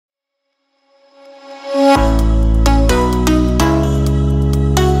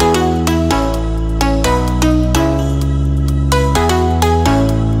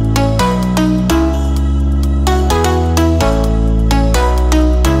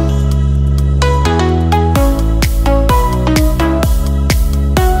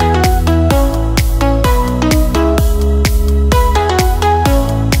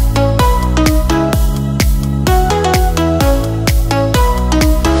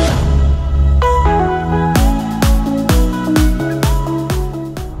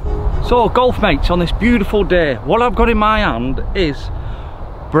So golf mates, on this beautiful day, what I've got in my hand is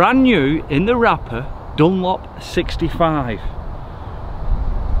brand new in the wrapper Dunlop 65.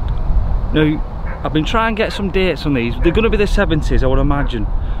 Now I've been trying to get some dates on these. They're going to be the 70s, I would imagine.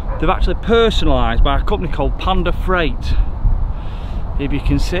 They're actually personalised by a company called Panda Freight, if you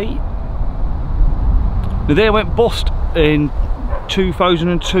can see. Now they went bust in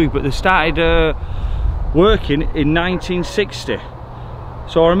 2002, but they started working in 1960.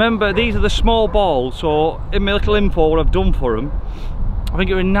 So I remember these are the small balls. So in my little info, what I've done for them, I think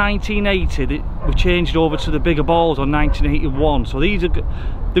it was in 1980 that we changed over to the bigger balls on 1981. So these are, they're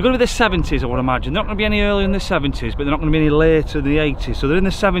going to be the 70s, I would imagine. They're not going to be any earlier in the 70s, but they're not going to be any later in the 80s. So they're in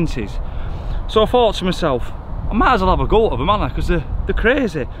the 70s. So I thought to myself, I might as well have a go at them, aren't I? Because they're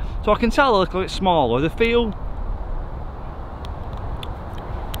crazy. So I can tell they're a little bit smaller. They feel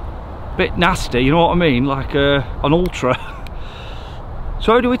a bit nasty, you know what I mean? Like an ultra.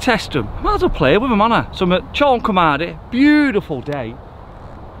 So how do we test them? I might as well play with them, Anna. So I'm at Sean Comardi, beautiful day.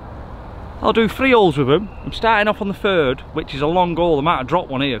 I'll do 3 holes with them. I'm starting off on the 3rd, which is a long hole. I might have dropped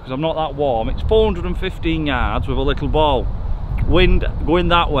one here because I'm not that warm. It's 415 yards with a little ball. Wind going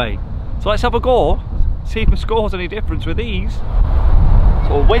that way. So let's have a go. See if my score's any difference with these.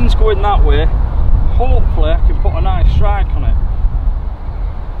 So wind's going that way. Hopefully I can put a nice strike on it.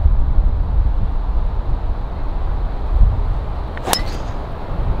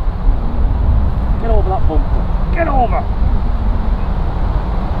 Get over that bumper. Get over!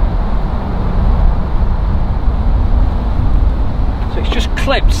 So it's just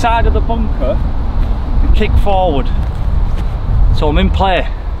clipped side of the bunker and kick forward. So I'm in play.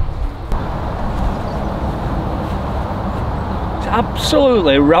 It's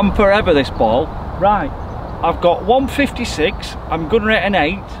absolutely ramp forever, this ball. Right, I've got 156. I'm gun rate an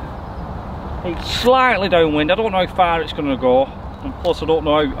 8. It's slightly downwind. I don't know how far it's going to go. And plus I don't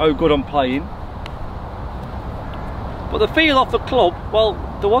know how good I'm playing. But the feel off the club, well,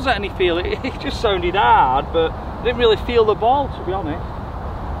 there wasn't any feel. It just sounded hard, but I didn't really feel the ball, to be honest.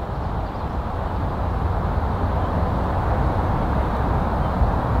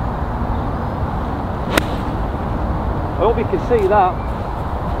 I hope you can see that.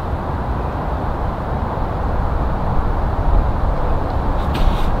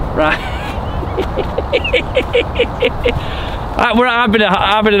 Right. I've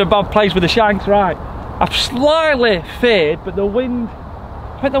been in a bad place with the shanks, right. I've slightly faded, but the wind,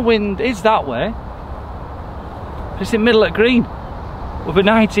 I think the wind is that way. It's in the middle of green with a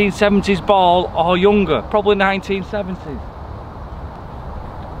 1970s ball or younger, probably 1970s.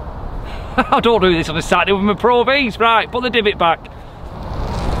 I don't do this on a Saturday with my Pro Vs. Right, put the divot back.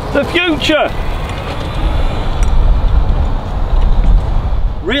 The future!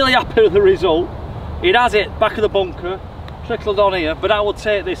 Really happy with the result. It has it, back of the bunker, trickled on here, but I will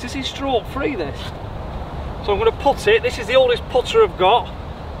take this. This is stroke free, this. So I'm going to put it. This is the oldest putter I've got.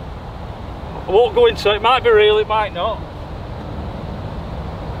 I won't go into it. It might be real, it might not.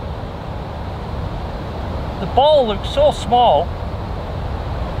 The ball looks so small.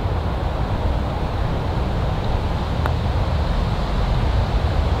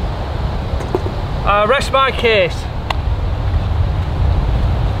 Rest my case.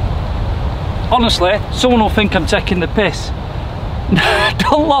 Honestly, someone will think I'm taking the piss.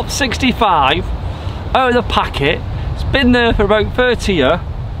 Dunlop 65 out of the packet. It's been there for about 30 years.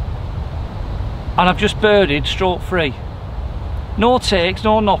 And I've just birdied stroke free. No takes,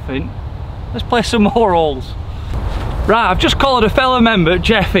 no nothing. Let's play some more holes. Right, I've just called a fellow member,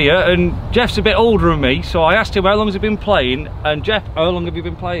 Jeff here, and Jeff's a bit older than me, so I asked him how long has he been playing, and Jeff, how long have you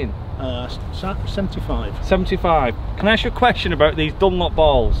been playing? 75. 75. Can I ask you a question about these Dunlop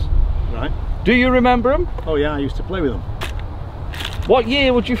balls? Right. Do you remember them? Oh yeah, I used to play with them. What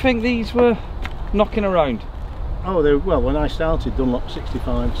year would you think these were knocking around? Oh, they were, well, when I started Dunlop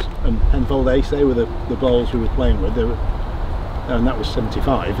 65s and Penfold Ace, they were the balls we were playing with. They were, and that was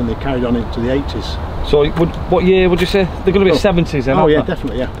 75, and they carried on into the 80s. So what year would you say? They're going to be 70s then, oh yeah, they?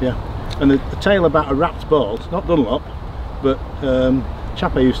 definitely, yeah. And the tale about a wrapped ball, it's not Dunlop, but a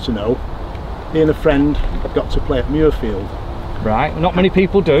chap I used to know, he and a friend got to play at Muirfield, Right, not many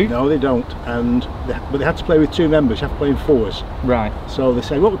people do. No, they don't, but they had to play with 2 members. You have to play in 4s. Right. So they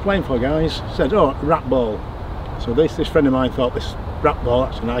said, what are we playing for, guys? Said, oh, rat ball. So this friend of mine thought, this rat ball,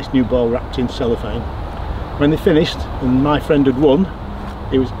 that's a nice new ball wrapped in cellophane. When they finished and my friend had won,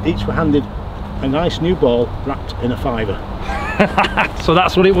 each were handed a nice new ball wrapped in a fiver. So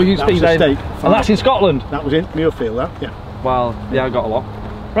that's what it will used to be then. And that's in Scotland? That was in Muirfield, that, yeah. Well, yeah, I got a lot.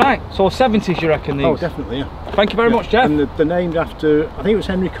 Right, so 70s you reckon these? Oh, definitely, yeah. Thank you very much, Jeff. And they're named after, I think it was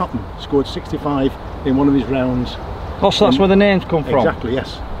Henry Cotton, scored 65 in one of his rounds. Oh, so that's where the names come from? Exactly,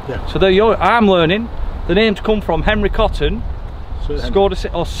 yes. Yeah. So there you go, I'm learning. The names come from Henry Cotton.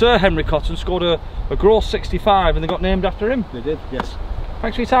 Sir Henry Cotton scored a gross 65 and they got named after him. They did, yes.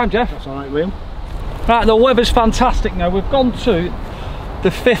 Thanks for your time, Jeff. That's alright, William. Right, the weather's fantastic now. We've gone to the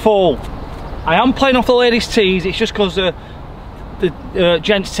 5th hole. I am playing off the ladies' tees, it's just because the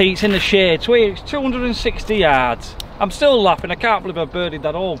gents' tee, it's in the shade. So it's 260 yards. I'm still laughing, I can't believe I've birdied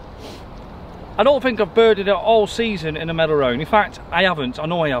that hole. I don't think I've birdied it all season in a medal round. In fact, I haven't, I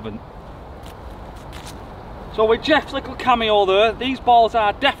know I haven't. So with Jeff's little cameo there, these balls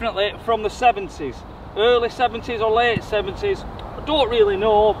are definitely from the 70s. Early 70s or late 70s. I don't really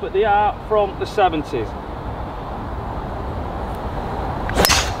know, but they are from the 70s.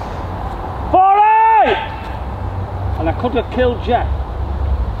 40! And I could have killed Jeff.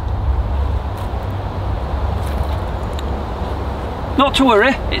 Not to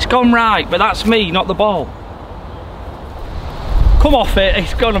worry, it's gone right, but that's me, not the ball. Come off it,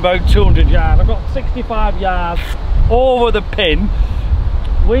 it's gone about 200 yards. I've got 65 yards over the pin.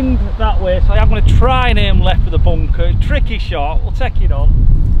 Wind that way, so I'm going to try and aim left of the bunker. Tricky shot, we'll take it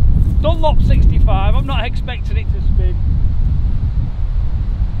on. Dunlop 65, I'm not expecting it to spin.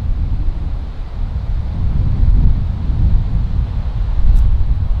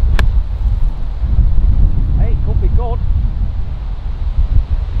 Hey, it could be good.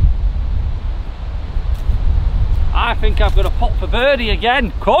 I think I've got a pot for birdie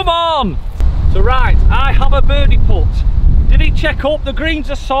again. Come on! So right, I have a birdie putt. Did it check up? The greens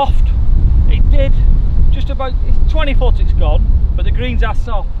are soft. It did. Just about, it's 20 foot it's gone, but the greens are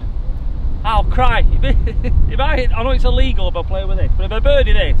soft. I'll cry. If I hit, I know it's illegal if I play with this, but if I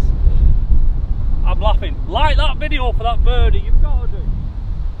birdie this, I'm laughing. Like that video for that birdie, you've got to do.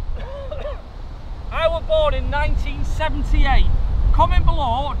 I was born in 1978. Comment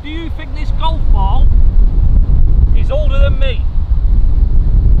below, do you think this golf ball is older than me?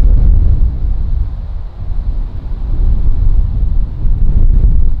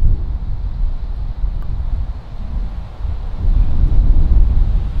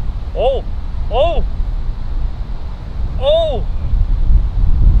 Oh, oh, oh.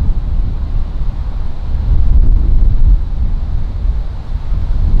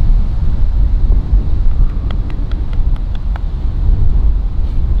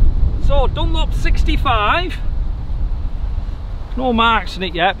 So Dunlop 65. No marks in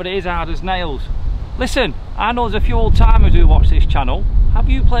it yet, but it is hard as nails. Listen, I know there's a few old timers who watch this channel. Have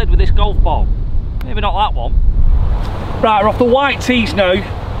you played with this golf ball? Maybe not that one. Right, we're off the white tees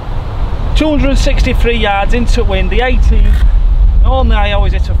now. 263 yards into wind, the 18. Normally I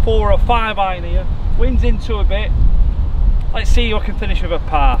always hit a 4 or 5 iron here. Wind's into a bit. Let's see who I can finish with a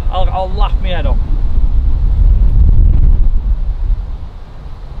par. I'll laugh my head off.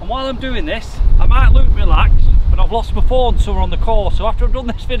 And while I'm doing this, I might look relaxed, but I've lost my phone somewhere on the course. So after I've done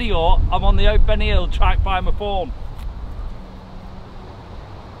this video, I'm on the out Benny Hill trying to find my phone.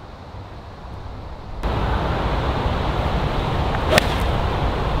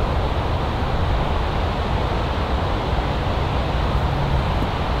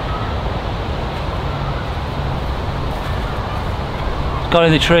 Got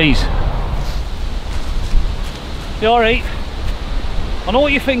in the trees. You alright? I know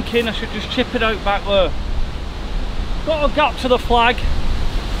what you're thinking, I should just chip it out back there. Got a gap to the flag.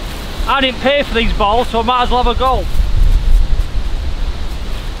 I didn't pay for these balls, so I might as well have a go.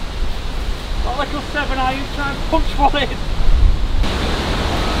 Got like a 7 iron, trying to punch for it.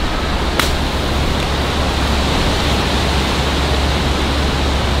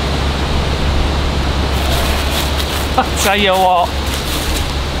 I'll tell you what.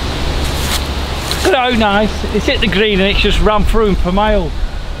 Look at how nice, it's hit the green and it's just ran through him per mile.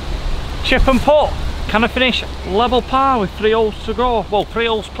 Chip and putt, can I finish level par with 3 holes to go? Well, 3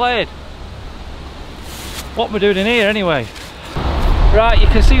 holes played. What am I doing in here anyway? Right, you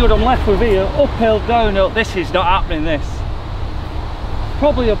can see what I'm left with here, uphill, downhill. This is not happening, this.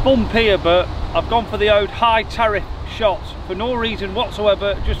 Probably a bump here, but I've gone for the old high tariff shots for no reason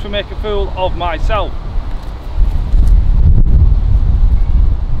whatsoever, just to make a fool of myself.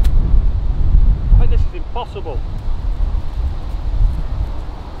 This is impossible.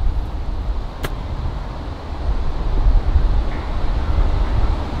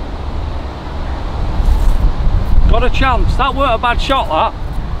 Not a chance. That weren't a bad shot, that.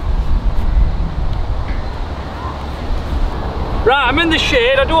 Right, I'm in the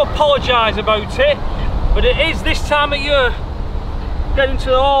shade. I do apologise about it, but it is this time of year, getting to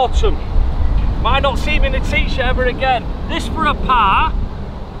the autumn. Might not see me in a t-shirt ever again. This for a par,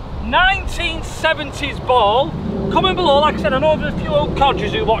 1970s ball. Comment below, like I said, I know there's a few old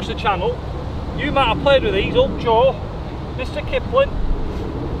codgers who watch the channel. You might have played with these. Old Joe, Mr. Kipling,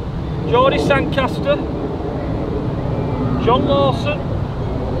 Geordie Sancaster, John Lawson.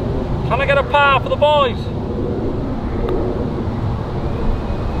 Can I get a par for the boys?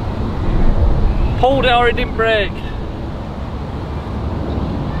 Pulled it or it didn't break.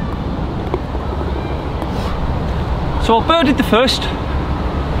 So I birdied the first,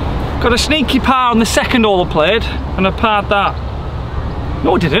 got a sneaky par on the second hole I played, and I parred that.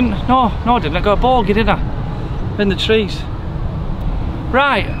 No I didn't, no I didn't, I got a bogey, didn't I? In the trees.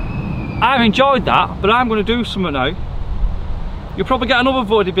 Right, I've enjoyed that, but I'm going to do something now. You'll probably get another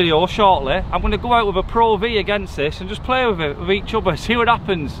birdie video shortly. I'm going to go out with a Pro V against this and just play with it, with each other, see what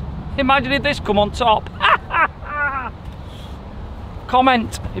happens. Imagine if this come on top.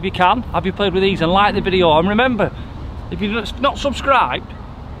 Comment if you can, have you played with these, and like the video, and remember, if you're not subscribed,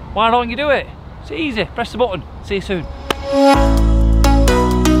 why don't you do it? It's easy, press the button. See you soon.